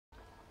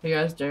Hey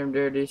guys,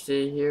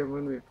 DC here. We're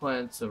gonna be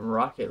playing some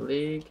Rocket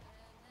League.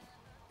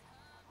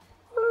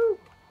 Woo!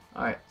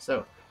 Alright,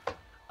 so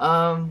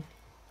um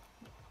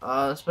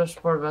the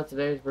special part about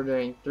today is we're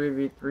doing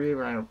 3v3.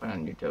 We're not gonna play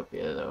on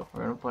Utopia though.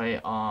 We're gonna play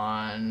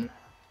on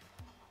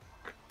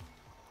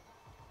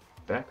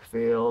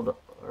Beckfield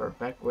or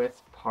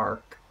Beckwith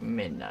Park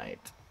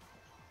Midnight.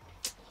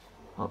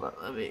 Hold on,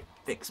 let me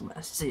fix my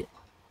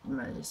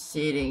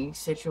seating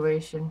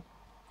situation.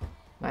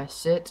 My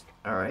sit.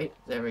 Alright,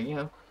 there we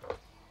go.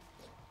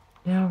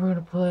 Now we're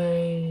gonna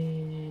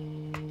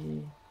play.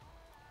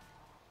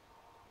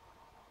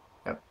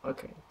 Yep,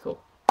 okay,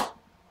 cool.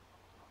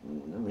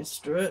 Let me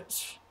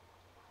stretch.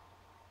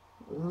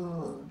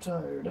 Ooh, I'm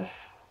tired.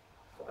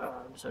 Oh,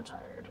 I'm so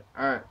tired.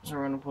 Alright, so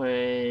we're gonna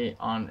play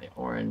on the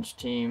orange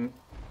team.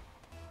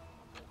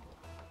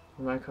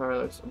 My car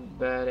looks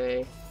bad,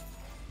 eh?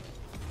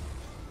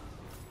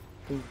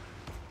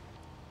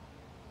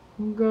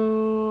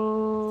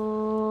 Go!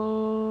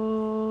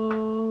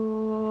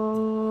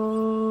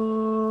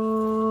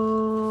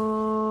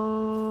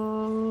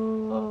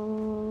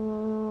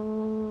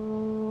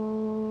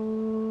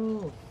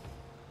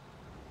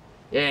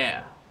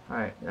 Yeah.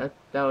 Alright,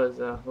 that was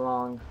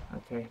long.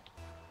 Okay.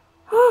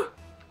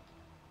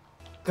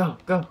 Go,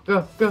 go,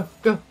 go, go,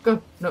 go,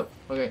 go. No.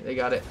 Okay, they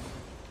got it.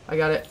 I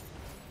got it.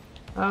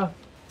 Oh.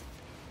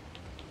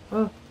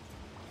 Oh.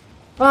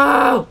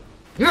 Oh!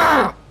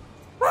 Yeah!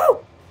 Woo!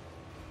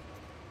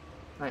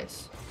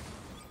 Nice.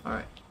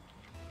 Alright.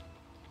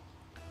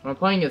 I'm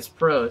playing against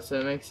pros,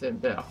 so it makes it a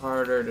bit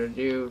harder to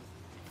do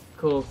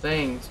cool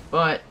things,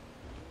 but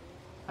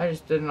I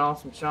just did an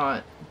awesome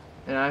shot,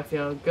 and I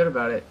feel good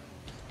about it.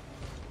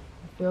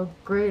 I feel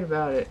great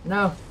about it.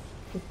 No!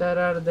 Get that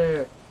out of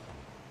there.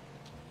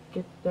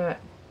 Get that.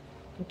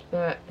 Get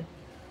that.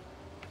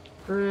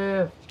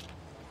 Drift.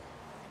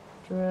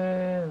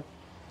 Drift.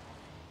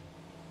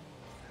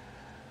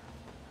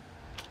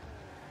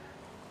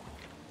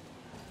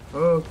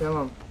 Oh,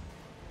 kill him.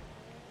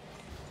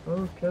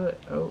 Oh, kill it.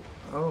 Oh,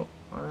 oh.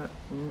 Alright.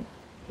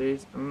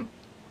 Please.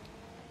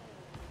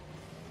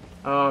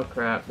 Oh,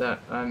 crap.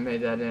 I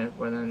made that in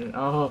when I.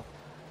 Oh.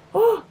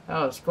 Oh, that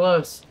was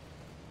close.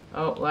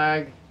 Oh,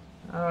 lag.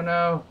 Oh,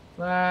 no.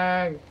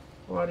 Lag.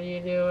 What are you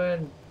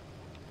doing?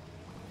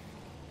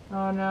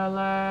 Oh, no,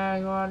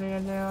 lag. What are you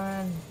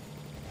doing?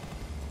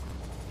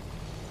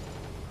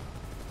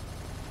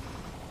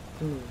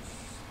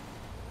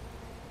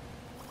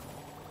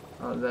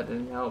 Oh, that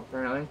didn't help,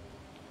 apparently.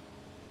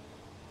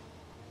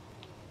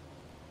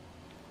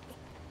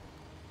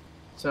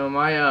 So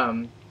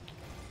my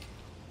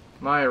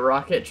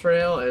rocket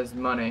trail is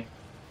money.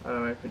 I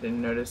don't know if you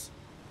didn't notice.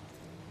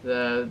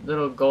 The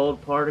little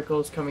gold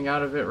particles coming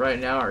out of it right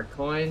now are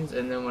coins,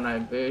 and then when I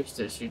boost,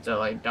 it shoots out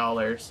like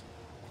dollars.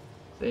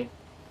 See?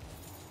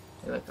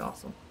 They look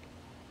awesome.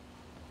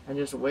 I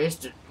just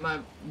wasted my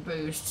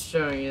boost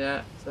showing you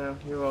that, so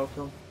you're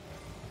welcome.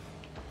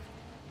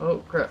 Oh,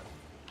 crap.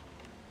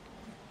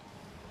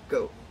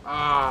 Go.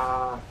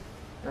 Ah!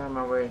 Get out of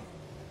my way.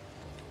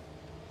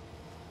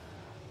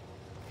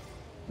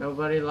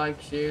 Nobody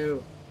likes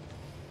you.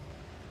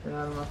 Get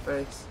out of my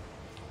face.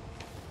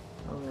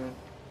 Oh, man.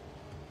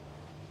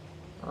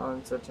 Oh,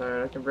 I'm so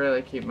tired. I can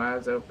barely keep my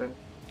eyes open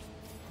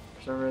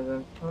for some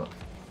reason. Oh.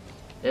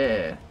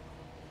 Yeah.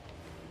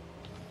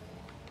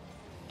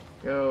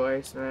 Go,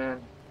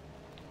 Iceman.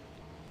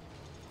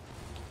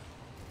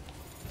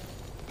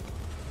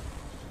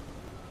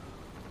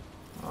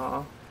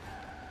 Aw.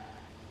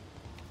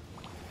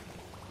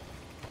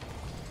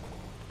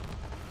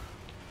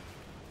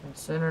 I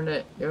centered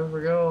it. Go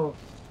for goal.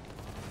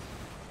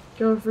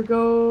 Go for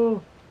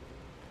goal.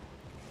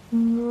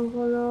 Go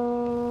for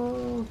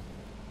goal.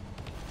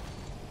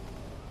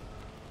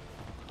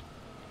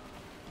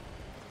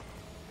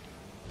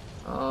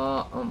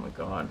 Oh my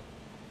god.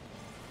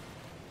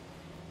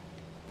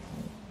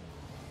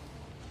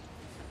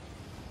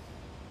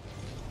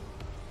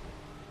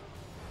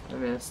 I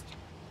missed.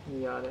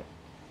 You got it.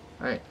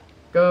 Alright.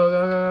 Go,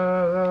 go,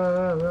 go,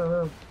 go,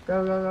 go,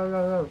 go, go, go,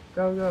 go,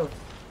 go, go,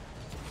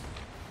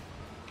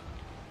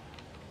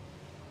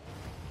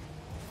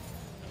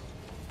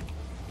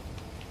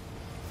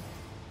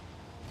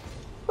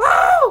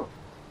 go. Woo!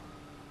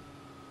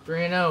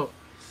 3-0.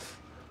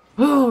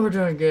 Oh, we're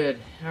doing good.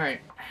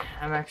 Alright.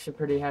 I'm actually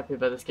pretty happy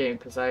about this game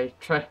because I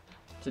tried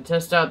to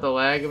test out the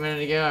lag a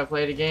minute ago. I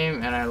played a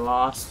game and I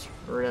lost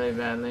really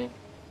badly.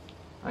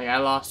 Like, I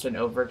lost in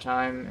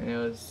overtime and it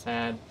was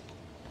sad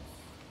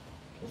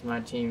because my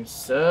team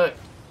sucked.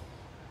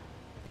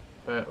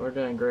 But we're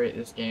doing great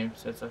this game,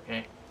 so it's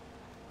okay.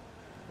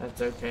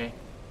 That's okay.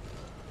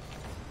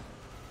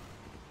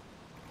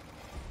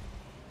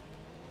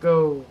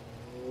 Go.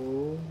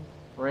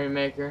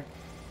 Rainmaker.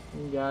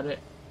 You got it.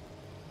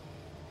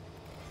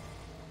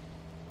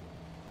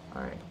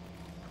 Alright.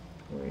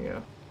 Here we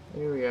go.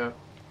 Here we go.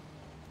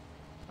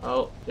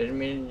 Oh, didn't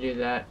mean to do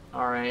that.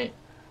 Alright.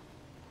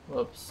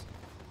 Whoops.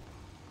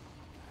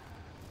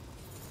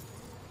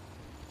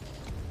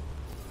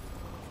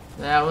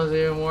 That was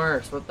even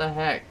worse. What the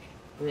heck?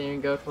 Didn't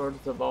even go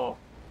towards the ball.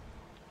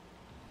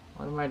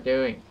 What am I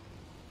doing?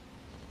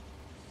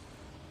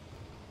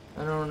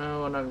 I don't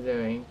know what I'm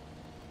doing.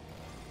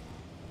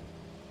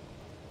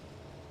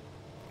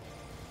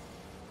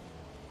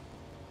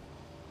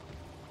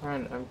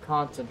 Alright, I'm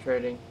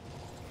concentrating.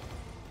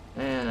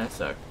 And I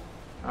suck.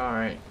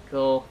 Alright,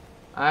 cool.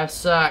 I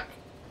suck.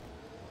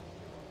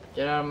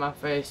 Get out of my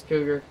face,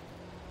 Cougar.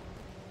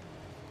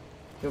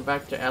 Go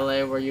back to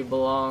LA where you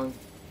belong.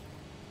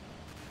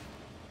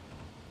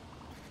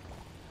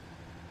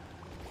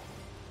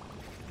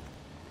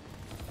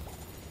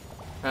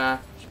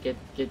 Ah,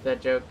 get that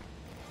joke.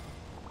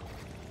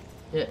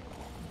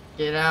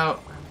 Get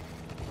out.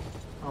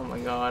 Oh my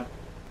god.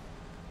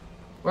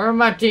 Where are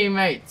my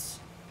teammates?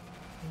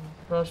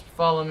 You're supposed to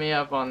follow me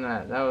up on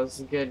that. That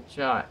was a good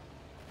shot.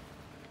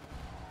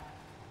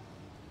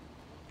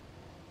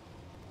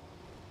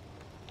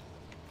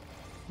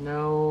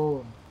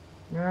 No.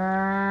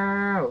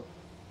 No.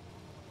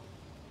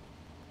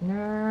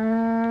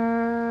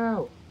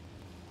 No.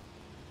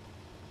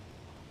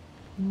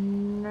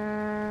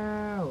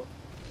 No.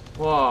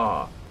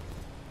 Whoa.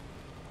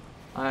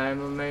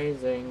 I'm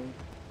amazing.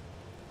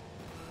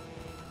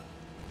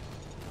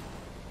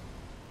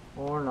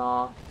 Or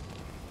not.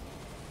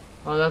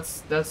 Oh,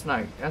 that's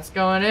not. That's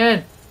going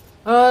in.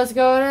 Oh, it's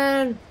going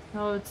in.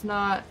 No, it's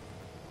not.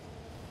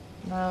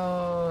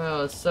 No,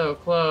 that was so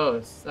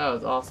close. That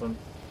was awesome.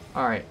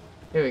 All right,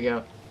 here we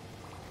go.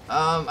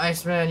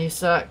 Iceman, you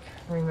suck.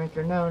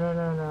 Remaker, no, no,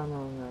 no, no,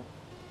 no, no.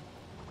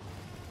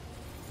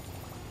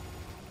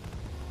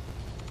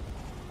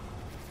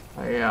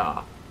 Oh,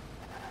 yeah.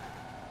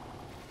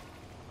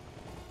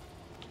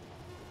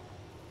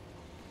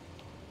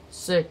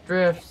 Sick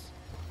drifts.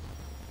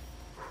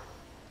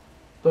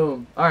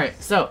 Boom.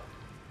 Alright, so.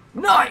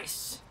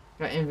 Nice!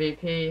 Got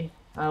MVP.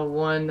 I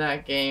won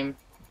that game.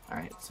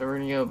 Alright, so we're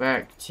gonna go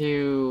back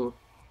to...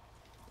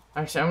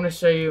 Actually, I'm gonna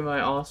show you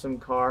my awesome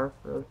car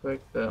real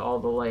quick. All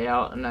the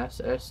layout and that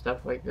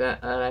stuff like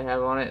that that I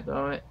have on it at the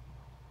moment.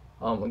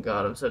 Oh my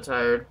god, I'm so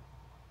tired.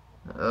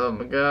 Oh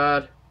my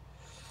god.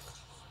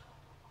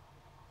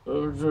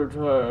 I'm so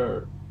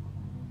tired.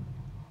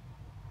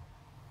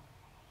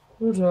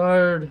 I'm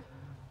tired.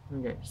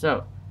 Okay,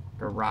 so.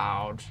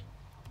 Garage.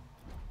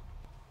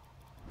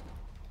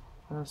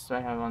 What else do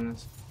I have on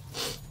this?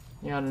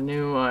 You got a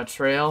new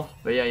trail,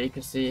 but yeah, you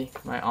can see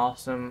my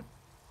awesome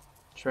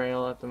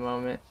trail at the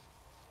moment.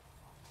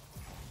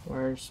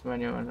 Where's my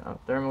new one? Oh,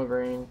 thermal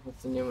green.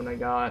 That's the new one I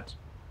got.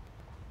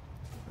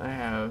 I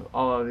have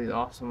all of these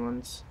awesome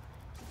ones.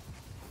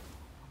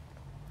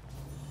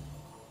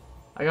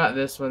 I got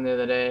this one the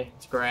other day.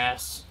 It's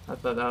grass. I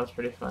thought that was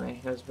pretty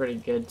funny. That was pretty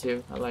good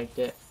too. I liked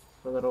it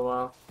for a little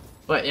while.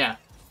 But yeah.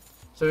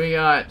 So we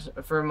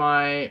got, for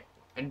my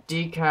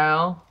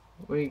decal,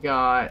 we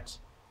got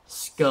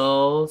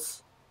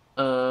skulls,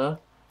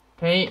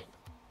 paint.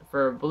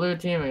 For blue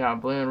team, we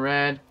got blue and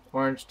red.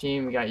 Orange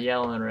team, we got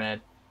yellow and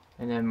red.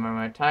 And then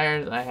my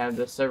tires, I have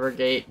the silver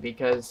gate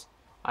because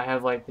I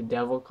have like the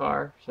devil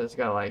car, so it's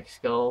got like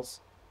skull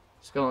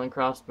and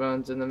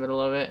crossbones in the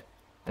middle of it.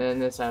 And then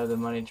this I have the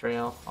money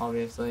trail,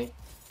 obviously,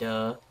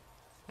 duh.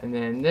 And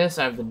then this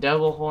I have the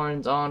devil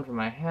horns on for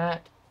my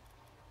hat.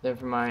 Then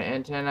for my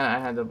antenna, I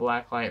have the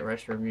blacklight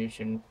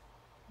retribution,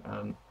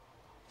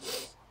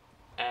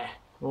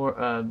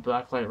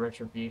 blacklight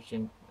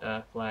retribution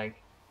flag.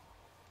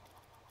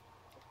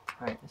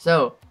 Alright,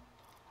 so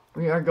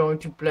we are going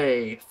to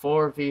play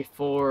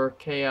 4v4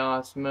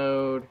 chaos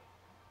mode.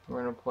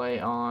 We're going to play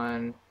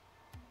on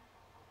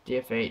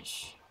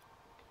DFH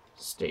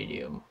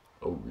Stadium.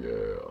 Oh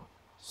yeah.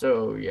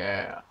 So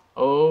yeah.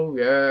 Oh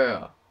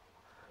yeah.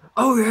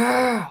 Oh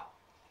yeah.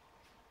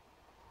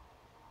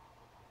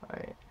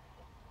 Alright.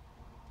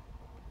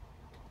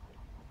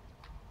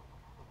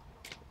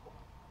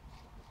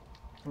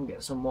 I'll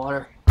get some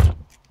water.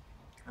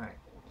 Alright.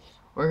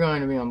 We're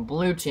going to be on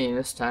blue team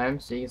this time,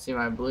 so you can see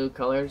my blue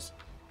colors.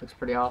 Looks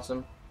pretty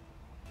awesome.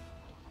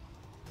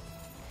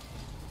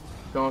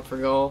 Going for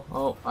goal.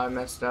 Oh, I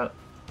messed up.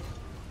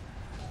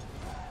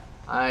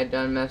 I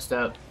done messed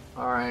up.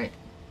 Alright.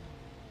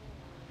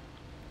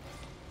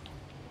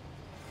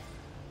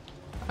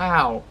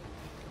 Ow.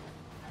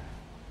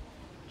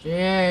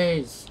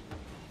 Jeez.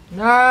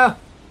 No!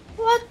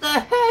 What the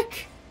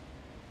heck?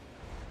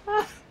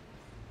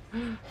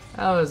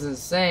 That was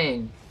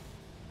insane.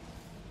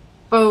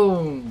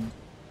 Boom.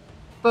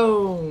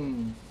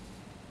 Boom.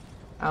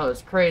 That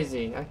was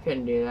crazy. I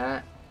couldn't do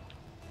that.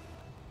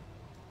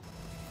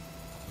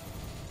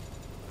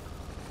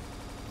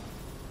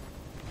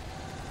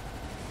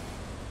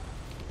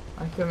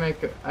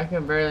 I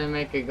can barely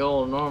make a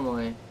goal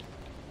normally.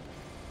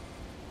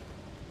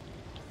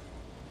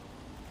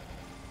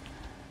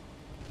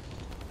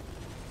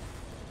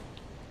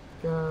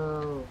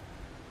 Go.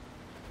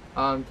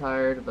 I'm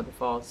tired, about to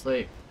fall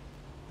asleep.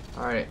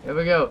 Alright, here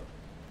we go.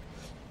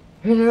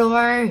 Hit it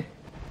away!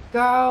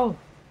 Go!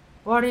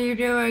 What are you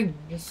doing?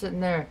 Just sitting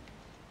there.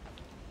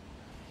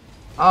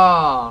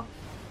 Ah!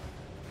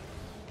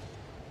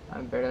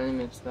 I barely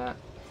missed that.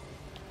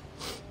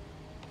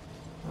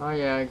 Oh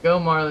yeah, go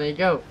Marley,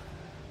 go!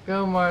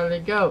 Go Marley,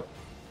 go!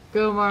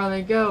 Go,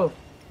 Marley, go.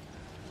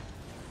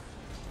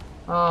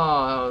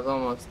 Oh, that was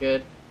almost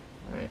good.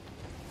 Alright.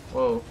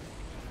 Whoa.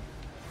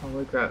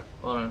 Holy crap.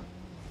 Hold on.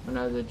 My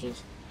nose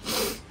itches.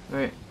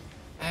 Alright.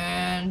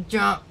 And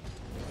jump.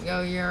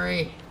 Go,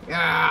 Yuri.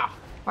 Yeah.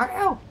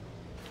 Wow.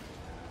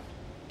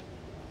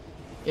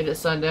 Get it,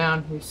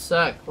 Sundown. You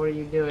suck. What are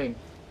you doing?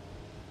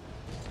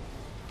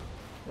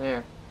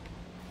 There.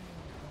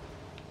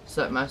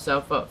 Set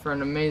myself up for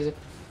an amazing...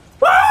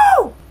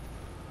 Woo!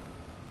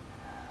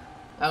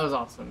 That was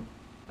awesome.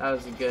 That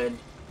was a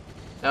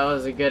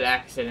good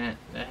accident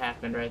that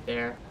happened right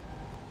there.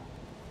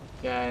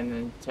 Yeah, and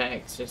then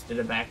Tex just did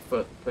a back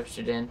foot and pushed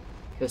it in.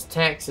 Because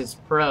Tex is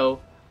pro.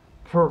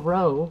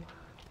 Pro.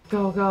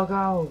 Go, go,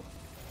 go.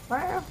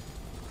 Wow.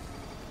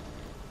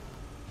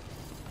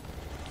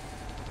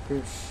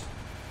 Doosh.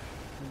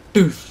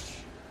 Doosh.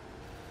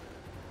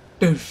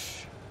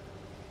 Doosh.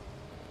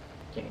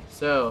 Okay,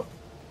 so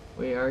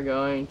we are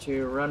going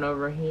to run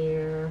over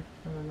here.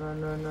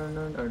 Run.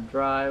 Or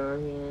drive over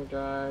here.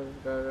 Drive.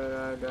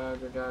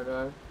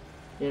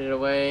 Get it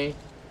away.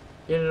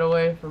 Get it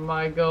away from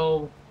my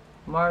goal.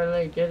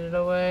 Marley, get it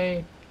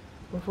away.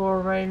 Before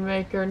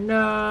Rainmaker.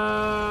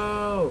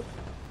 No!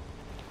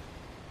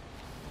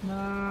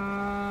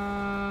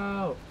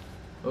 No!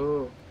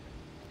 Ooh.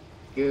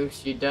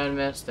 Goose, you done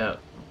messed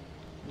up.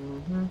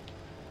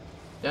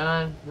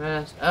 Done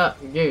messed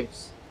up,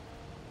 Goose.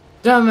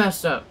 Done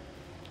messed up.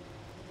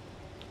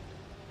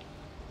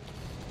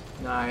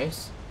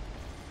 Nice.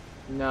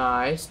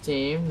 Nice,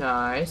 team.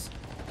 Nice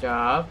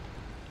job.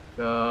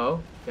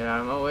 Go. Get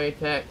out of my way,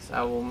 Tex.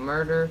 I will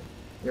murder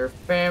your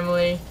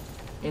family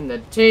in the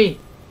teeth.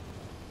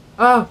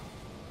 Oh!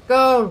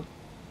 Go!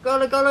 Go!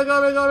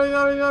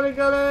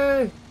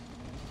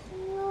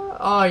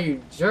 Oh,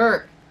 you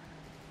jerk.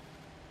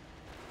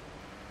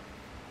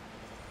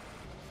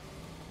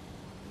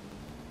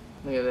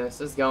 Look at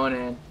this. It's going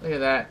in. Look at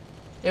that.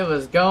 It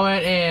was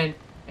going in,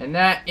 and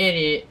that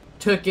idiot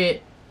took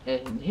it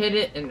and hit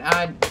it, and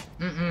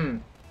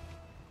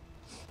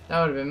That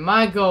would have been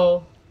my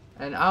goal,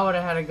 and I would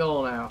have had a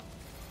goal now.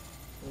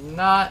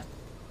 Not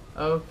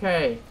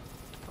okay.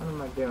 What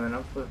am I doing?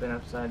 I'm flipping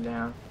upside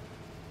down.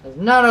 That's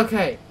not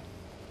okay.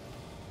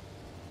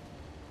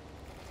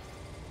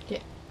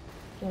 Get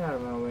out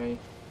of my way.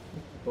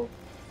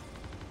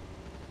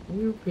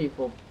 You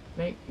people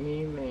make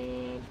me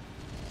mad.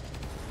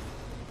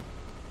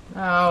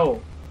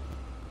 No.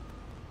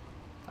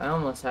 I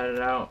almost had it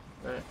out,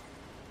 but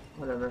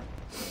whatever.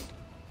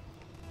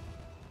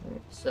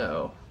 Right,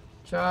 so,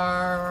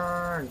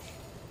 charge.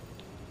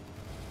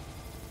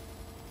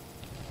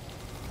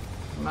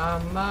 My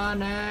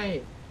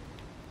money.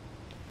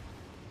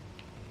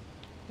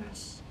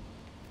 Yes.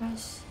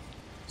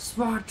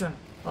 Sparta.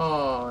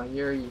 Oh,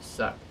 you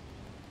suck.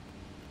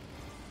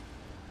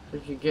 What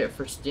did you get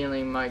for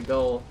stealing my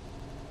goal?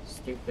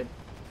 Stupid.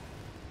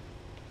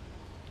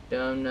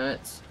 Dumb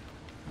nuts.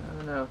 I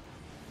don't know.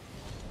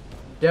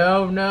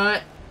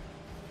 Donut.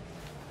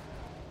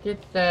 Get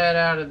that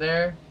out of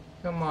there.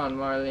 Come on,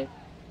 Marley.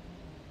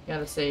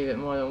 Gotta save it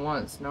more than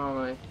once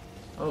normally.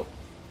 Oh.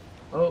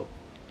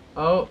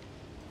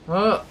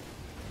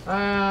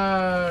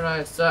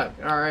 I suck.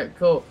 Alright,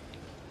 cool.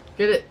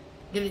 Get it,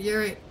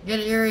 Yuri. Get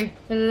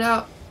it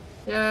out.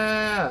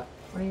 Yeah.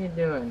 What are you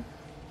doing?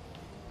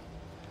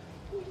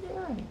 What are you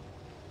doing?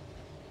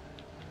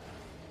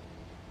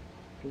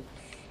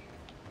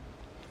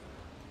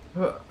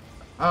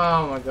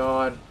 Oh my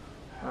god.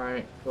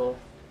 Alright, cool.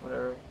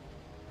 Whatever.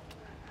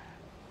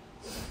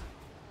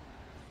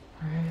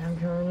 Alright, I'm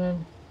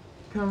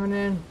coming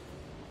in.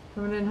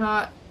 Coming in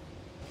hot.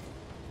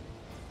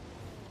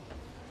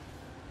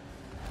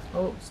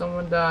 Oh,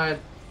 someone died.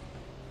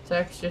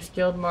 Tex just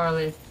killed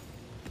Marley.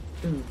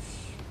 Oosh.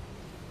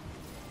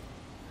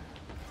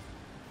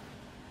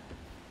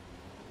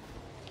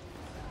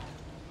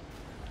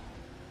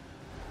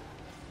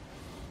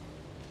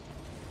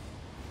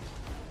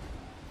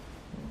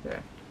 Okay.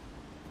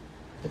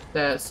 Hit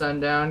that,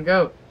 Sundown.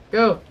 Go!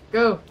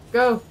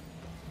 Oh,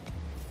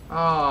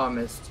 I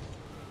missed.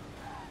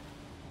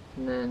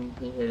 And then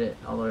he hit it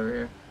all over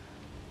here.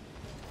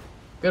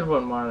 Good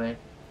one, Marley.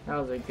 That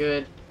was a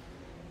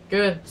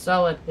good,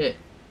 solid hit.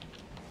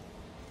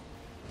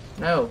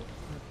 No. Oh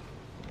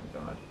my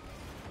god.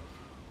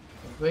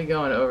 If we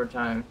go into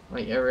overtime,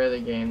 like every other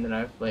game that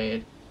I've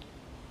played.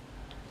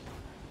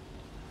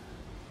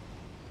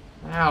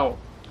 Ow.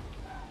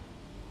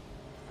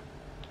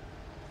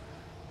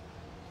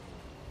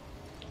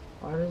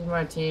 Why does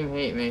my team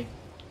hate me?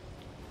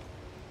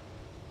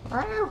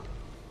 Ow.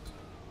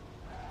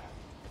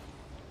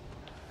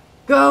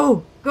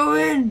 Go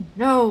in!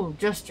 No,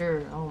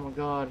 Jester. Oh my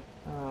god.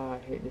 Oh, I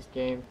hate this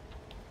game.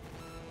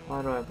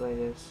 Why do I play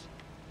this?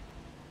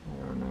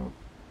 I don't know.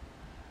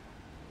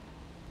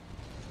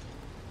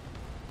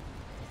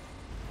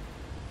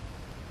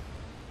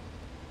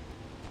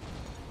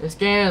 This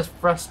game is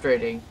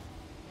frustrating.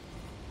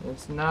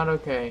 It's not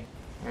okay.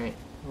 Alright,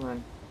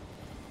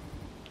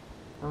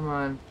 come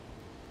on.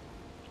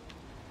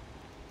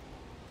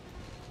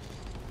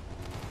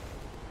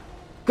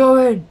 Go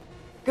in!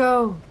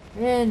 Go!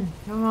 In,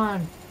 come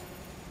on.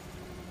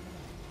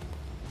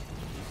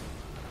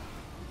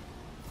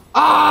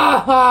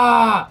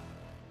 Ah!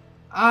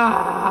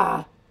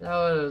 Ah! That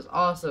was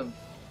awesome.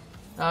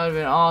 That would have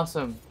been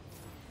awesome.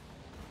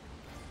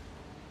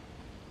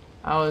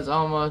 I was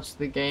almost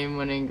the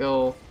game-winning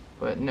goal,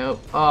 but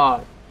nope.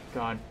 Oh,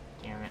 god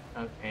damn it.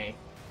 Okay.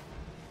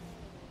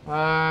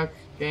 Fuck.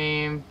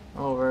 Game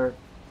over.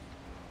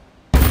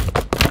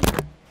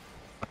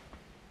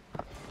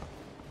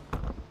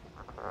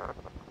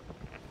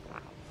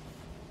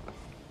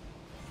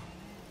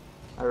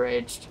 I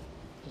raged.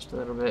 Just a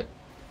little bit.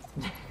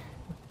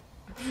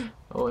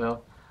 Oh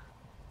well.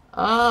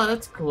 Oh,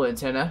 that's a cool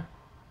antenna.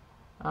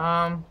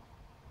 Nah,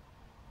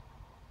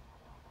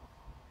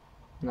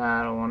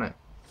 I don't want it.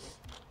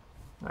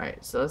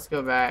 Alright, so let's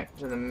go back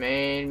to the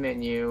main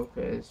menu,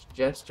 because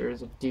Jester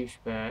is a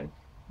douchebag.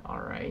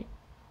 Alright.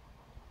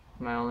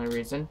 My only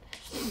reason.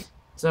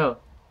 So,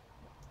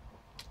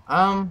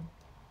 yeah,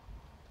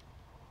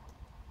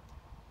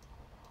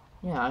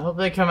 I hope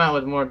they come out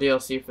with more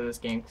DLC for this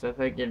game, because I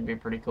think it'd be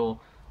pretty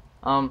cool.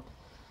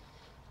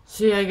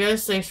 So yeah,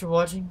 guys, thanks for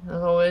watching.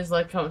 As always,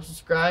 like, comment,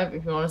 subscribe.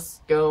 If you want to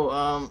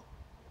go,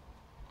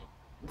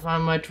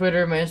 find my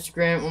Twitter, my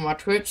Instagram, or my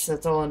Twitch,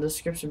 that's all in the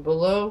description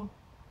below.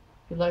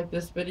 If you like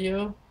this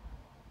video,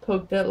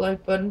 poke that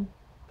like button.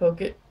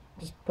 Poke it.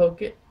 Just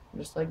poke it.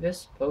 Just like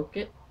this. Poke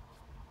it.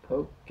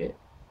 Poke it.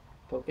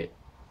 Poke it.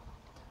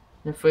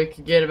 And if we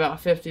could get about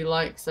 50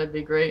 likes, that'd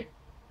be great.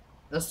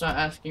 That's not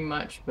asking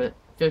much, but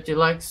 50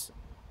 likes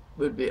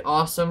would be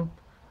awesome.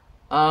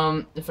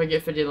 If I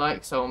get 50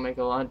 likes, I will make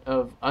a lot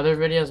of other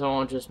videos. I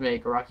won't just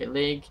make Rocket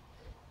League.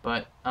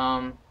 But,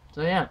 so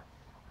yeah.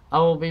 I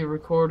will be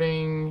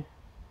recording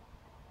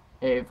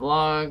a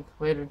vlog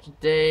later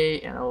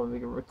today, and I will be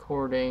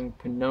recording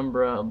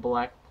Penumbra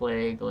Black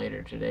Plague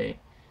later today.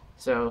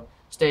 So,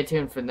 stay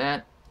tuned for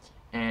that,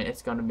 and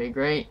it's going to be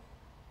great.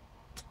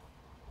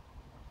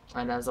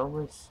 And as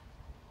always,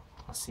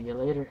 I'll see you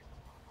later.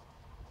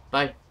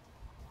 Bye.